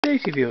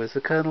Daisy viewers,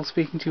 the Colonel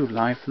speaking to you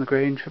live from the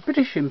Grange for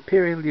British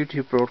Imperial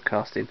YouTube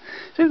Broadcasting.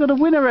 So we've got a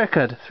winner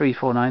record,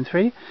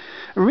 3493.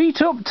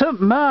 Reet up to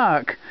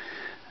Mark,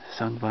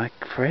 sung by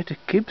Fred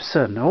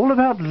Gibson, all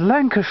about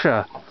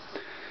Lancashire.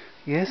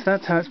 Yes,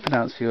 that's how it's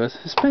pronounced, viewers,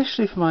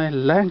 especially for my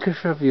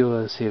Lancashire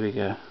viewers. Here we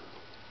go.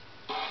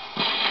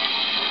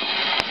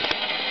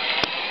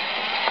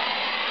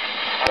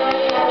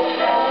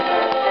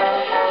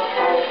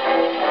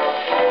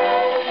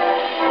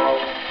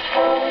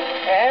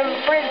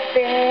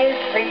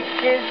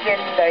 Peaches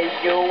in the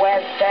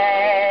USA.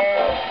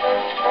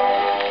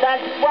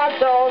 That's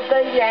what all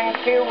the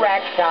Yankee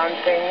ragtime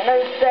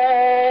singers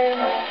say.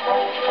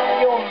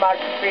 You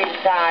must be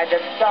tired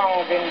of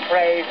songs in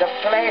praise of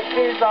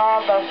places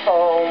all the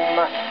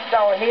foam.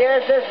 So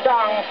here's a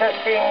song to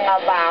sing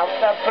about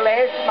a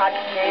place much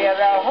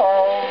nearer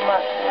home.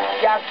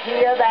 Just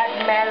hear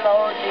that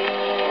melody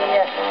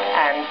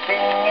and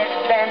sing it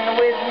then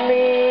with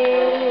me.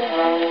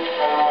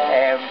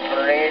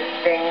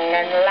 Everything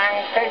in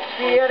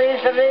Lancashire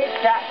is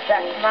Reet up to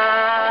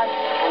Mark,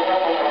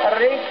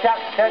 Reet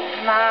up to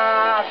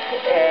Mark,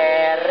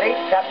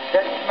 Reet up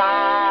to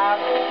Mark.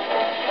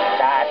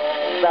 That's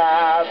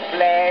the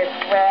place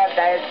where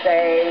they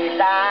say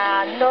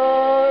the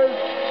nose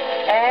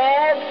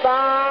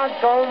ever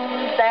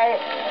they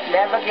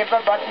never give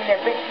a button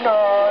if it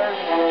snows.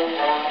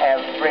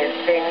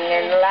 Everything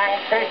in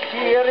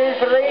Lancashire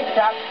is Reet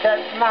up to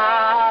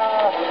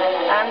Mark,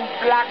 and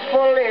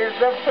Blackpool is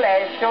the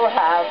place to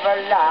have a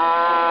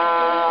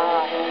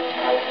laugh.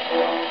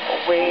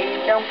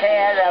 We don't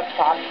care a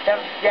pot of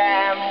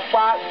jam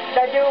what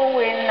they do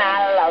in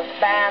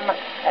Alabama.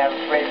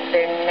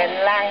 Everything in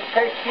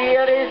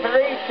Lancashire is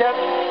Reet up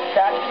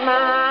to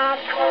Mark.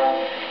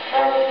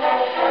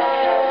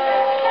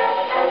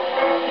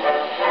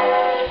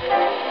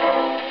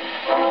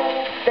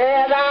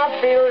 There are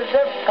fields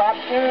of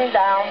cotton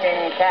down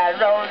in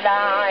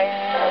Caroline.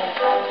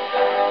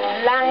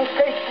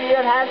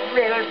 Lancashire has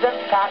rills of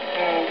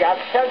cotton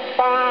just as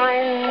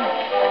fine.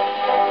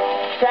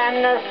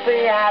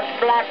 Tennessee has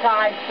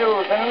black-eyed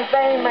Susans,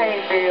 they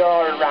may be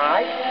all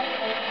right.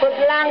 But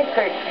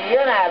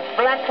Lancashire has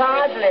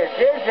black-eyed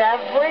Lizzies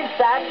every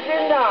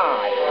Saturday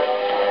night.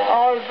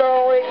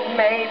 Although it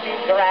may be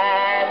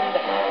grand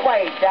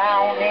way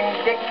down in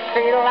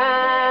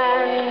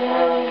Dixieland,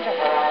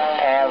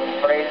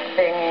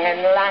 everything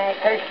in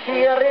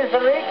Lancashire is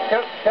Reet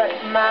up to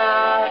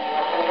Mark,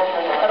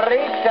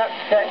 Reet up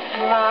to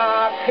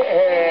Mark,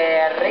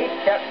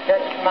 Reet up to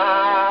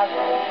Mark.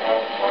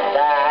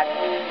 That's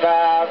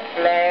the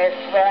place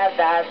where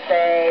they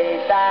say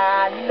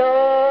the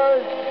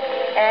nose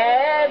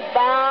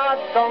ever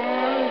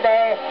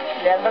someday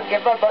never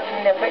give a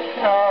button if it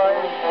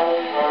snows.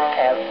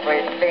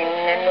 Everything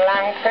in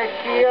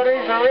Lancashire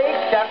is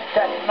Reet up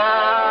to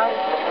Mark,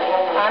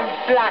 and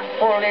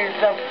Blackpool is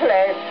the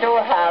place to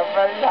have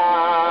a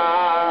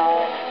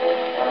laugh.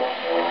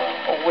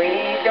 We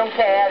don't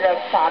care a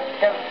pot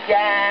of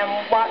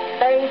jam what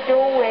they do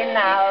in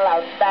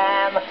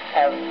Alabama.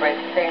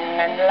 Everything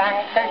in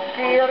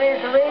Lancashire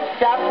is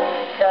Reet up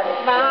to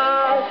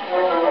Mark.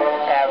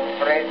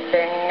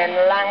 Everything in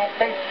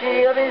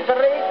Lancashire is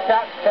Reet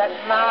up to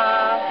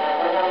Mark.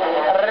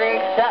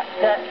 Reet up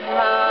to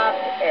Mark,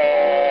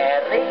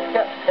 Reet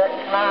up to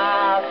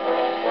Mark.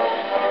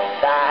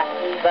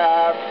 That's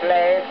the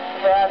place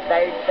where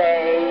they say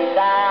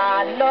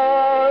the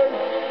nose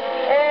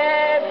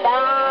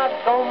ever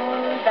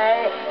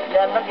someday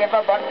never give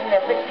a button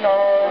if it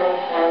snows.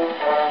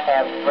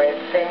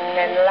 Everything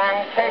in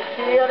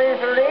Lancashire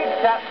is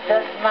Reet up to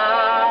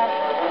Mark,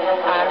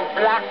 and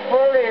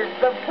Blackpool is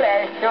the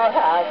place to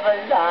have a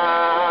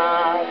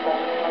laugh.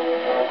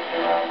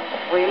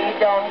 We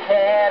don't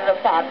care a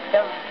pot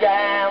of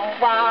jam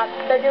what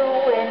they do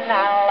in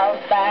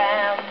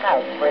Alabama.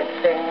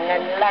 Everything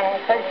in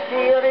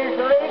Lancashire is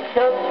Reet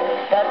up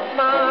to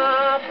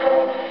Mark.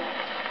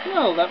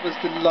 Well, that was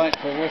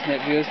delightful, wasn't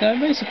it, viewers? Now, it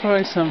may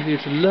surprise some of you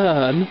to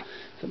learn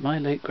that my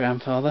late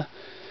grandfather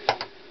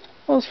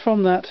was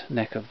from that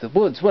neck of the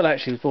woods. Well,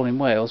 actually, he was born in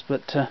Wales,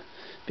 but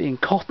being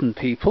cotton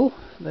people,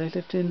 they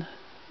lived in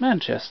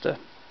Manchester.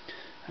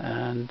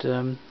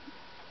 And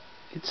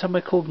it's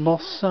somewhere called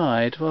Moss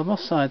Side. Well,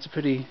 Moss Side's a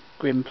pretty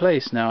grim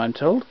place now, I'm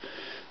told.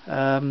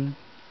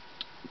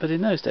 But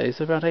in those days,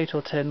 there were about 8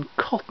 or 10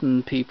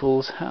 cotton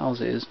people's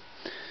houses.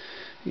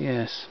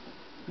 Yes,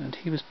 and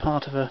he was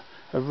part of a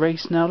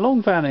race now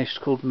long vanished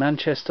called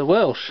Manchester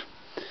Welsh,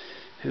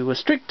 who were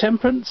strict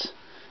temperance,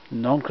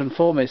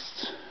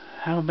 nonconformists.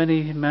 How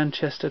many in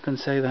Manchester can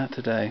say that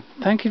today?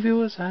 Thank you,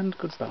 viewers, and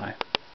goodbye.